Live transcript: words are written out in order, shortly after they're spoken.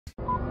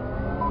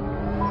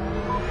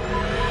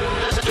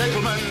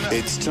gentlemen,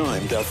 It's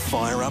time to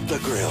fire up the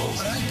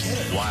grills.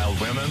 wild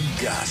women,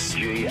 Gus,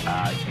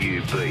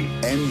 G-R-U-B.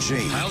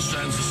 MG,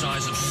 hailstones the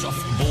size of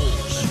soft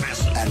balls,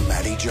 massive. and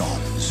Matty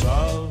Johns.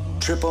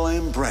 Triple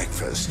M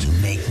Breakfast.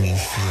 Make me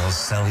feel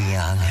so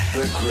young.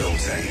 The Grill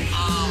Team.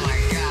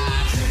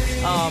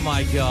 Oh,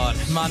 my God.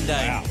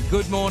 Monday. Wow.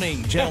 Good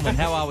morning, gentlemen.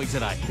 How are we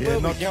today? Yeah,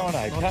 not going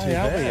okay,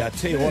 are we? I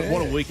tell you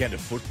what a weekend of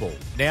football.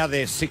 Now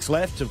there's 6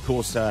 left. Of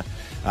course, the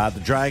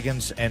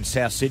Dragons and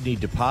South Sydney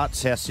depart.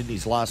 South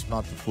Sydney's last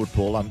month of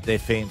football. Their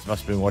fans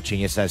must have been watching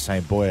yesterday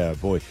saying, boy, oh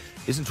boy,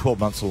 isn't 12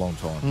 months a long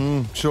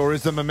time? Sure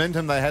is. The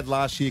momentum they had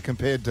last year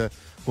compared to,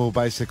 well,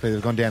 basically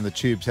they've gone down the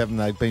tubes, haven't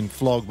they? Been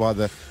flogged by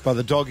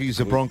the Doggies,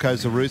 the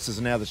Broncos, the Roosters,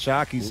 and now the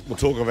Sharkies. We'll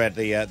talk about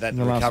that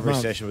recovery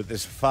session, but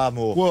there's far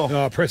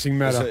more. Pressing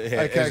matter.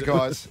 Okay,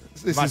 guys.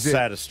 This much is it.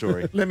 sadder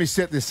story. Let me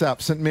set this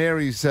up. St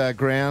Mary's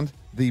ground.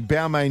 The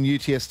Balmain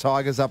UTS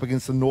Tigers up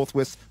against the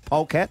Northwest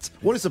Polecats.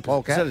 What is the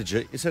Polecat?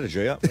 Is that a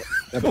G up?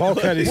 The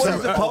Polecat is what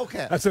is the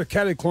Polecat? That's a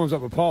cat that climbs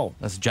up a pole.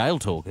 That's jail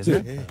talk,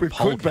 isn't it? It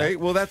could be.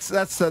 Well, that's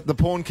the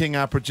Pawn King,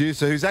 our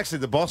producer, who's actually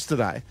the boss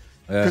today.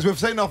 Because we've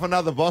seen off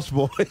another boss,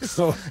 boys.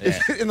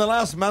 In the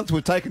last month,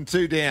 we've taken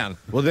 2 down.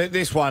 Well,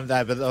 this one,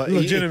 though, but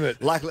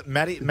legitimate. Like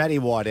Matty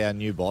White, our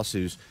new boss,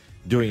 who's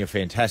doing a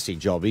fantastic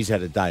job. He's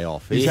had a day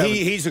off.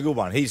 He's a good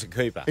one. He's a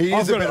keeper.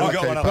 He's got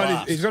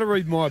to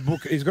read my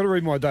book. He's got to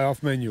read my day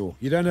off manual.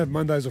 You don't have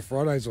Mondays or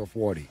Fridays off,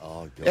 Whitey.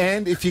 Oh, God.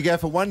 And if you go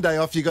for 1 day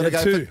off, you've got to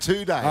go for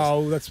 2 days. Oh,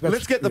 Let's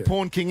get the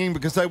Pawn King in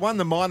because they won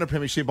the minor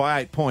premiership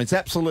by 8 points.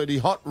 Absolutely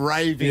hot,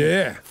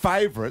 raving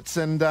favourites.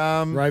 And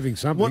raving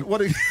something.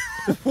 I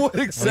What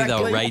exactly? think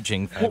they were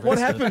raging. What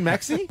happened,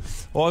 Maxie?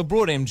 Well, I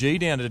brought MG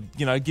down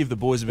to, give the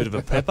boys a bit of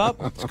a pep up.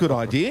 It's a good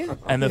idea.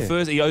 And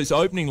his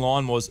opening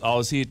line was, I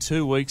was here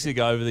 2 weeks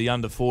ago for the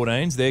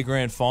under-14s, their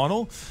grand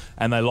final,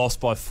 and they lost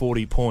by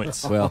 40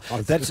 points. Well,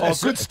 that's a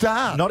good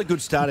start. Not a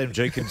good start,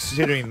 MG,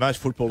 considering most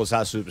footballers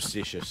are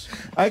superstitious.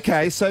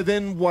 Okay, so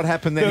then what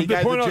happened then? He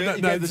gave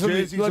the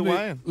jerseys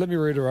away. Let me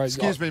reiterate.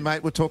 Excuse me,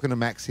 mate. We're talking to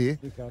Max here.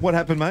 Okay. What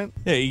happened, mate?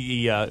 Yeah,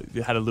 he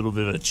had a little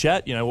bit of a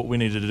chat, what we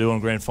needed to do on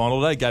grand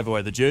final day, gave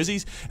away the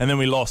jerseys, and then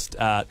we lost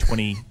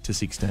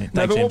 20-16.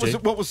 No,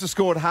 but what was the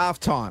score at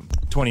half-time?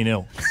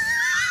 20-0.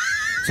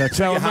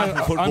 So half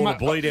the football to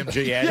bleed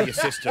MG out of your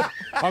system.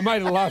 I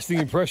made a lasting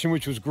impression,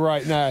 which was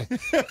great. No,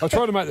 I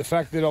tried to make the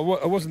fact that I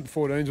wasn't the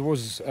 14s, I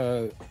was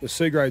the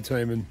C grade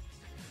team, and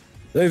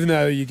even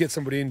though you get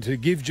somebody in to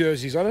give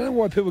jerseys, I don't know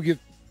why people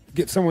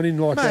get someone in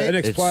like an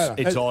ex-player.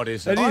 It's odd,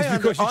 isn't it? It is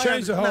because you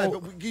change the whole... No,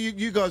 but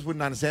you guys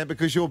wouldn't understand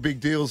because you're big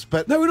deals.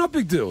 But no, we're not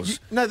big deals.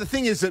 The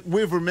thing is that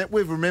we've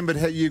remembered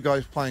how you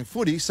guys playing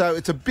footy, so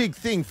it's a big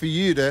thing for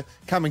you to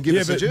come and give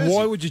us a jersey. Yeah, but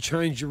why would you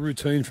change your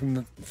routine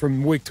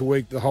from week to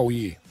week the whole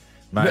year?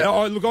 Mate,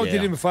 I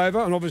did him a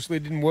favour, and obviously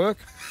it didn't work.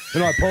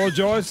 And I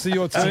apologise to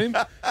your team.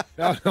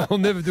 I'll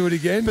never do it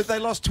again. But they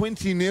lost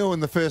 20-0 in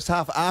the first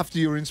half after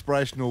your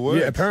inspirational work.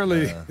 Yeah,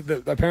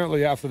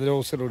 apparently after they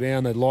all settled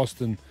down, they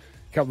lost, and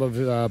a couple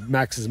of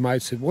Max's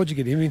mates said, "What'd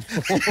you get him in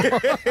for?"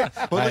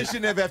 Well, at least you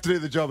never have to do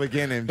the job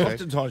again, MJ.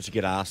 Oftentimes you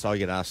get asked. I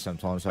get asked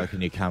sometimes, so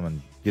can you come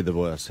and give the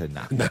word? I said,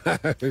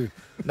 no.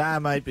 Nah,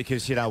 mate,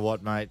 because you know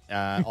what, mate?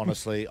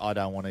 Honestly, I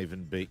don't want to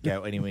even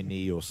go anywhere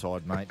near your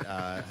side, mate.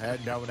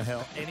 No one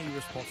held any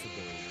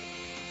responsibility.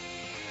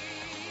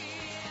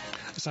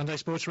 Sunday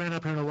Sports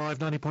Roundup here on Alive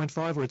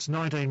 90.5, where it's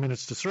 19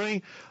 minutes to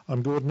 3.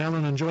 I'm Gordon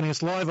Allen, and joining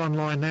us live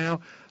online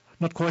now,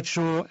 not quite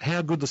sure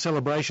how good the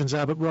celebrations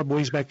are, but Rob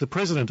Weisback, the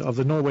president of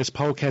the Norwest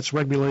Polecats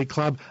Rugby League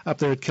Club up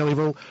there at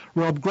Kellyville.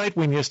 Rob, great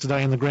win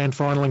yesterday in the grand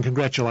final, and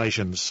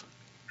congratulations.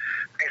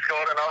 Thanks,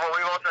 Gordon. Well,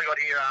 we've also got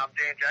here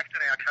Dan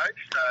Jackson, our coach,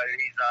 so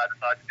he's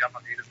decided to jump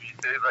on the interview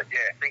too. But yeah,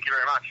 thank you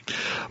very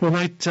much. Well,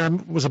 mate,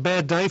 it was a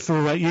bad day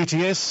for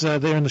UTS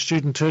there in the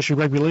Student Tertiary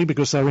Rugby League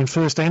because they were in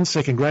first and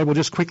second grade. We'll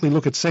just quickly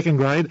look at second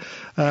grade.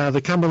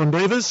 The Cumberland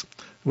Beavers.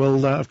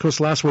 Well, of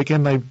course, last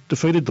weekend they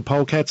defeated the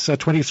Polecats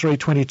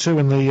 23-22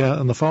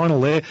 in the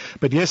final there.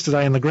 But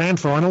yesterday in the grand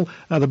final,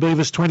 the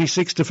Beavers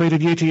 26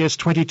 defeated UTS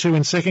 22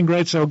 in second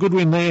grade. So a good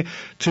win there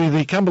to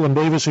the Cumberland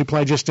Beavers, who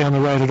play just down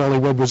the road at Ollie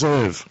Webb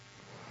Reserve.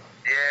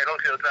 Yeah,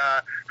 look, it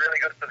was really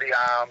good for the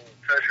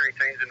tertiary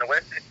teams in the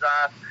West this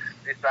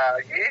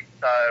year.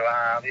 So,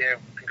 yeah,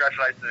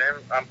 congratulations to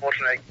them.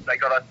 Unfortunately, they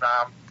got us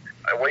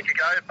a week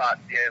ago, but,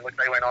 yeah, look,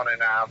 they went on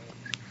and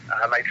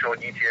made sure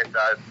UTS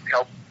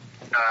helped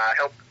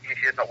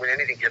UTS not win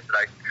anything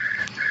yesterday.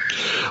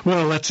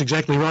 Well, that's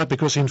exactly right,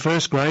 because in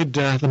first grade,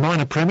 the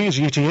minor premiers,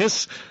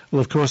 UTS, well,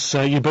 of course,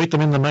 you beat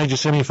them in the major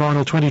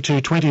semi-final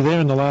 22-20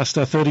 there in the last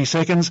 30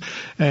 seconds.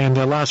 And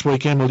last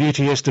weekend, well,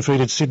 UTS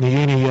defeated Sydney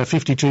Uni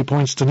 52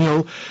 points to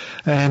 0.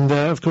 And,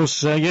 of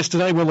course,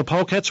 yesterday, well, the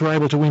Polecats were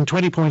able to win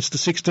 20 points to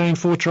 16,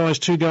 4 tries,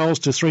 2 goals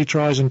to 3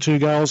 tries and 2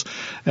 goals.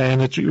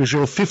 And it was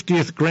your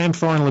 50th grand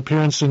final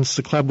appearance since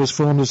the club was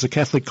formed as the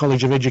Catholic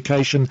College of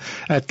Education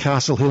at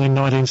Castle Hill in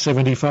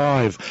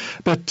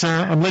 1975. But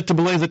I'm led to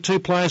believe that 2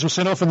 players were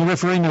sent off and the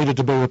referee needed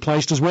to be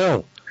replaced as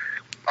well.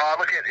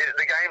 Look,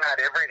 the game had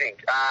everything.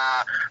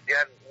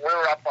 We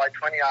were up by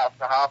 20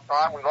 after half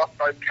time. We lost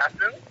both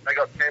captains. They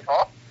got sent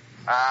off.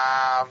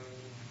 A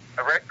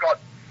ref got,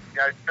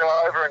 fell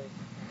over and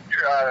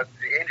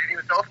injured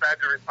himself. They had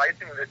to replace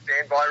him with a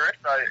standby ref.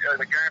 So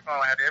the grand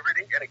final had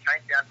everything, and it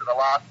came down to the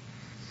last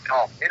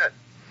minute.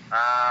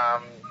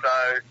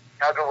 So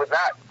how good was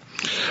that?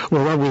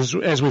 Well, that was,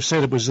 as we've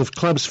said, it was the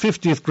club's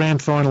 50th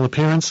grand final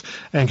appearance,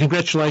 and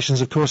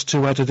congratulations, of course,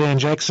 to Dan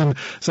Jackson.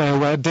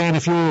 So, Dan,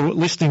 if you're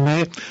listening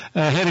there,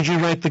 how did you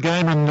rate the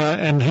game,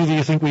 and who do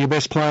you think were your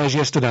best players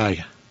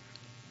yesterday?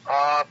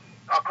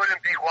 I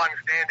couldn't pick one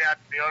standout,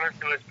 to be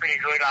honest. It was pretty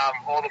good.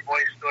 All the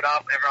boys stood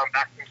up, everyone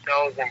backed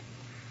themselves and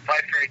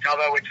played for each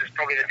other, which is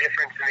probably the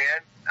difference in the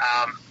end.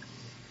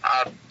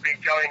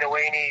 Big Joey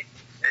Nawini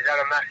has had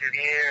a massive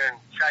year, and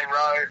Shane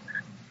Rowe,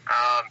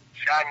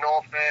 Sean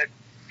Norford,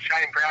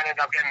 Shane Brown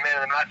ended up getting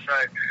man of the match. So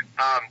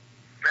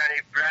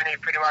Brownie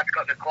pretty much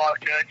got the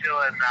Clive Churchill,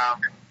 and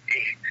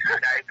he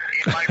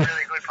played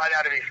really good, played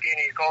out of his skin.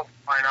 He's gone from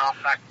playing half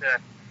back to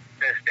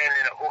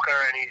standing at hooker,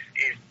 and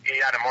he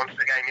had a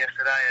monster game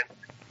yesterday. And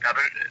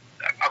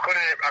I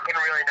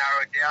couldn't really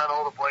narrow it down.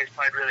 All the boys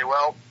played really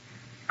well.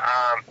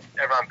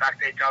 Everyone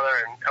backed each other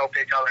and helped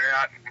each other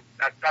out. And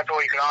that's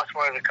all you could ask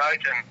for as a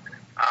coach. And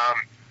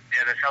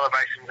the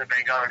celebrations have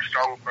been going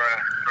strong for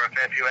a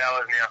fair few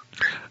hours now.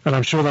 And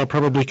I'm sure they'll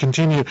probably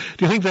continue.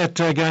 Do you think that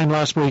game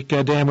last week,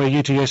 Dan, where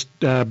UTS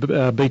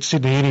beat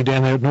Sydney Uni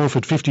down there at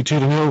Norfolk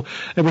 52-0,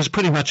 it was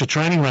pretty much a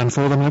training run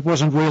for them? It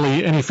wasn't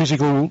really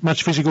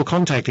much physical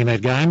contact in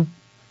that game.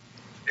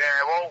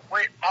 Yeah, well,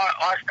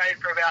 I stayed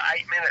for about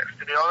 8 minutes,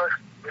 to be honest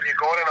with you,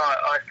 Gordon.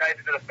 I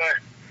stayed for the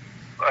first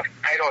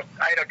 8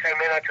 or 10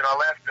 minutes, and I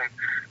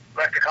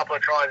left a couple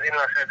of tries in, and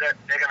I said that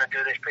they're going to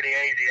do this pretty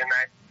easy, and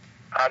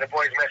the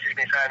boys messaged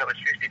me saying it was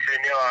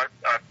 52-0.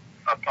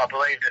 I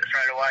believed it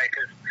straight away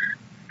because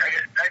they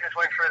just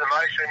went through the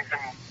motions,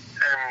 and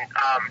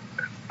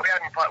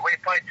we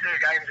played 2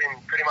 games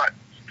in pretty much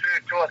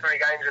 2 or 3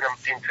 games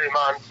in 2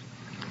 months,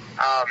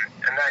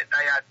 and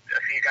they had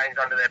a few games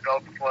under their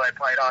belt before they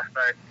played us,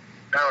 so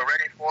they were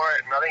ready for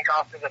it. And I think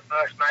after the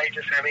first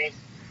major semi,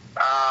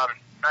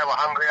 they were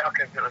hungrier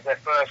because it was their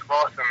first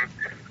loss, and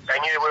they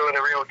knew we were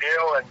the real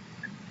deal. And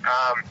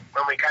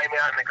when we came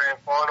out in the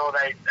grand final,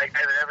 they gave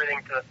it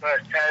everything to the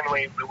first 10.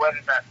 We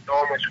weathered that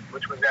storm,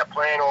 which was our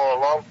plan all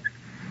along.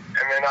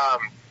 And then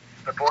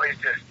the boys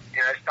just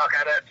stuck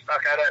at it.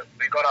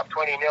 We got up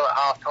 20-0 at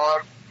half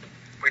time.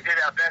 We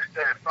did our best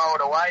to throw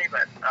it away,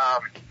 but in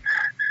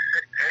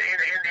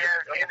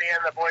the end,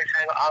 the boys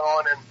hung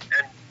on.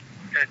 And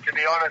to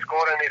be honest,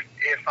 Gordon,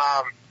 if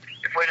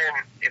we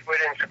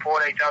didn't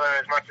support each other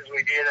as much as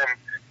we did and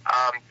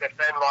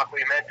defend like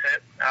we meant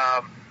it,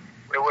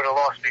 we would have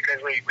lost because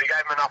we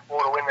gave them enough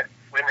ball to win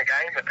the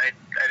game, but they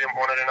didn't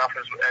want it enough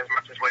as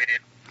much as we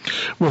did.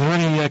 Were there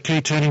any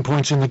key turning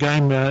points in the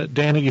game,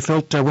 Dan, that you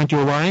felt went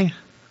your way?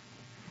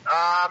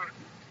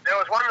 There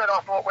was one that I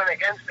thought went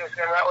against us,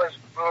 and that was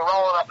we were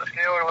rolling up the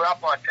field. We were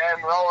up by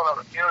 10, rolling up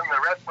the field, and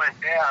the ref went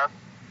down.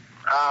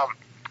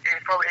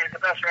 He's the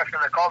best ref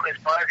in the comp, this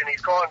bloke, and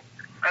he's gone.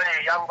 Only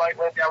a young bloke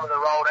went down with a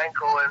rolled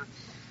ankle, and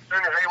as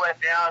soon as he went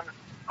down,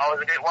 I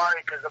was a bit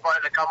worried because the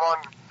bloke that come on,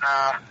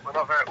 we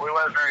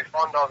weren't very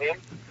fond of him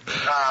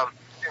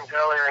since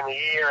earlier in the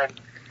year, and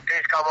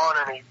he's come on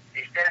and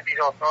he stamped his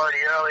authority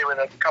early with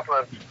a couple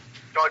of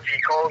dodgy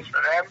calls for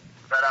them.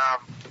 But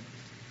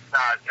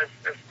as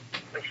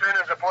soon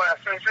as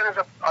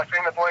I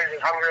seen the boys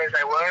as hungry as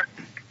they were,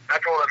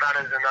 that's all that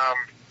matters, and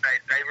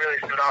they really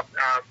stood up.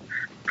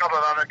 A couple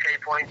of other key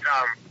points,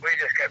 we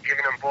just kept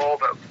giving them ball,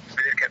 but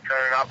we just kept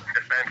turning up and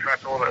defend.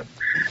 So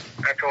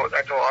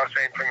that's all I've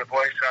seen from the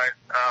boys. So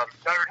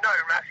no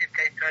massive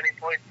key turning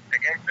points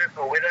against us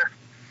or with us.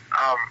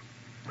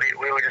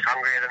 We were just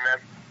hungrier than them.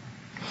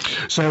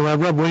 So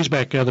Rob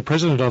Weisback, the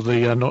president of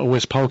the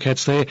West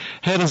Polecats there,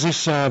 how does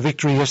this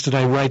victory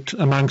yesterday rate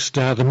amongst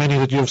the many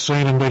that you've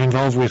seen and been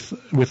involved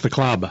with the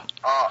club?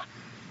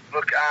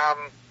 Look,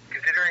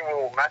 considering we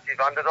were massive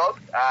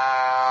underdogs,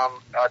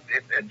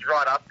 it's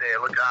right up there.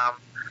 Look,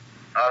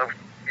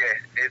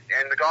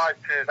 and the guys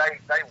too,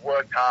 they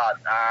worked hard.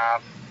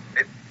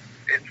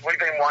 We've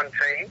been one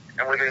team,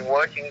 and we've been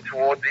working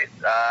towards this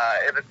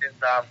ever since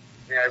the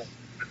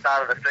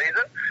start of the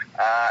season.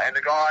 And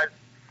the guys,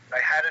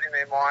 they had it in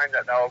their mind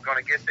that they were going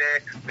to get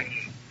there.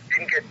 We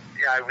didn't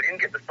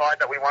get the side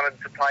that we wanted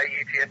to play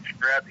UTS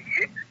throughout the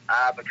year.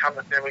 But come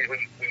the semis,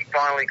 we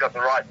finally got the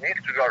right mix.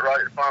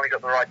 Finally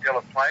got the right deal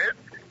of players.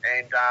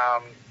 And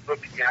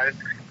look, two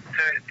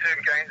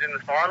games in the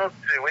finals,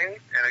 2 wins,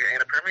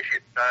 and a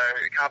premiership. So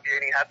it can't be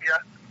any happier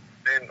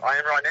than I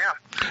am right now.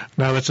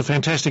 No, it's a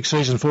fantastic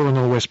season for the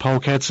North West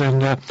Polecats.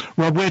 And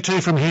Rob, where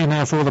to from here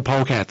now for the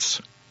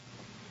Polecats?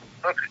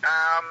 Look,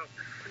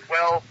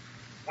 well,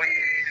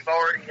 we've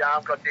already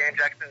got Dan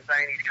Jackson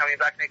saying he's coming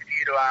back next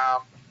year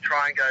to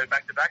try and go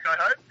back-to-back, I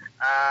hope.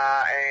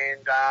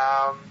 And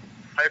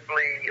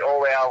hopefully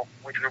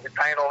we can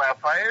retain all our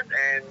players.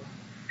 And,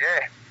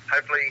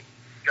 hopefully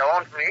go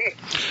on from here.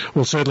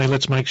 Well, certainly,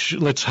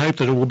 let's hope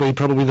that it will be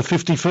probably the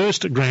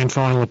 51st grand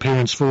final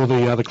appearance for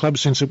the club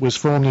since it was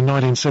formed in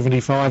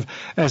 1975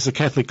 as the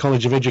Catholic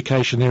College of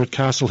Education there at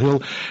Castle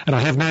Hill. And I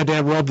have no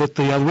doubt, Rob, that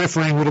the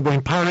refereeing would have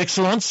been par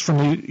excellence from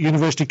the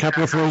University Cup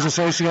Referees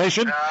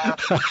Association.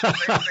 Being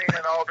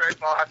an old group,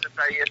 I'll have to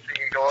say yes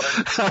to you, Gordon.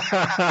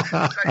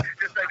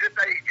 just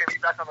say you can get me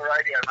back on the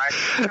radio,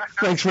 mate.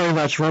 Thanks very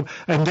much, Rob.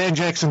 And Dan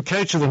Jackson,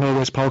 coach of the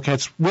Northwest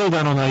Polecats, well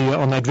done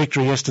on that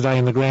victory yesterday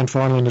in the grand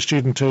final in the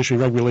Student Tertiary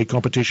Rugby League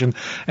competition.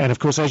 And, of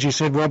course, as you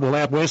said, Rob, well,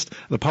 out west,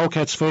 the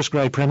Polecats first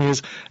grade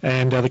premiers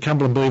and the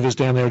Cumberland Beavers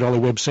down there at Ollie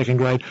Webb second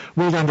grade.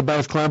 Well done to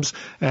both clubs,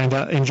 and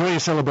enjoy your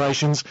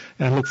celebrations,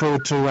 and look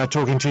forward to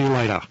talking to you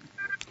later.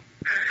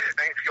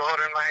 Thanks,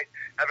 Gordon, mate.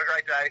 Have a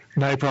great day.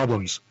 No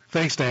problems.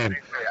 Thanks, Dan.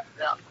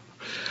 Yeah.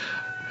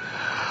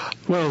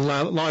 Well,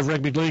 live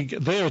rugby league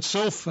there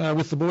itself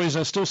with the boys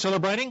still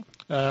celebrating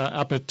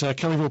up at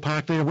Kellyville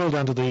Park there. Well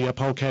done to the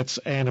Polecats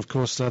and, of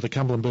course, the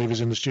Cumberland Beavers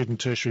in the Student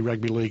Tertiary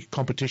Rugby League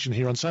competition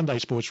here on Sunday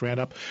Sports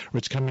Roundup, where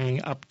it's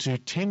coming up to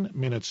 10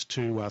 minutes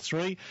to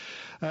 3.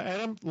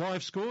 Adam,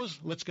 live scores.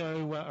 Let's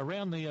go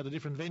around the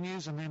different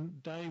venues, and then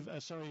Dave,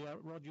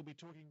 Rod, you'll be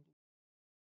talking...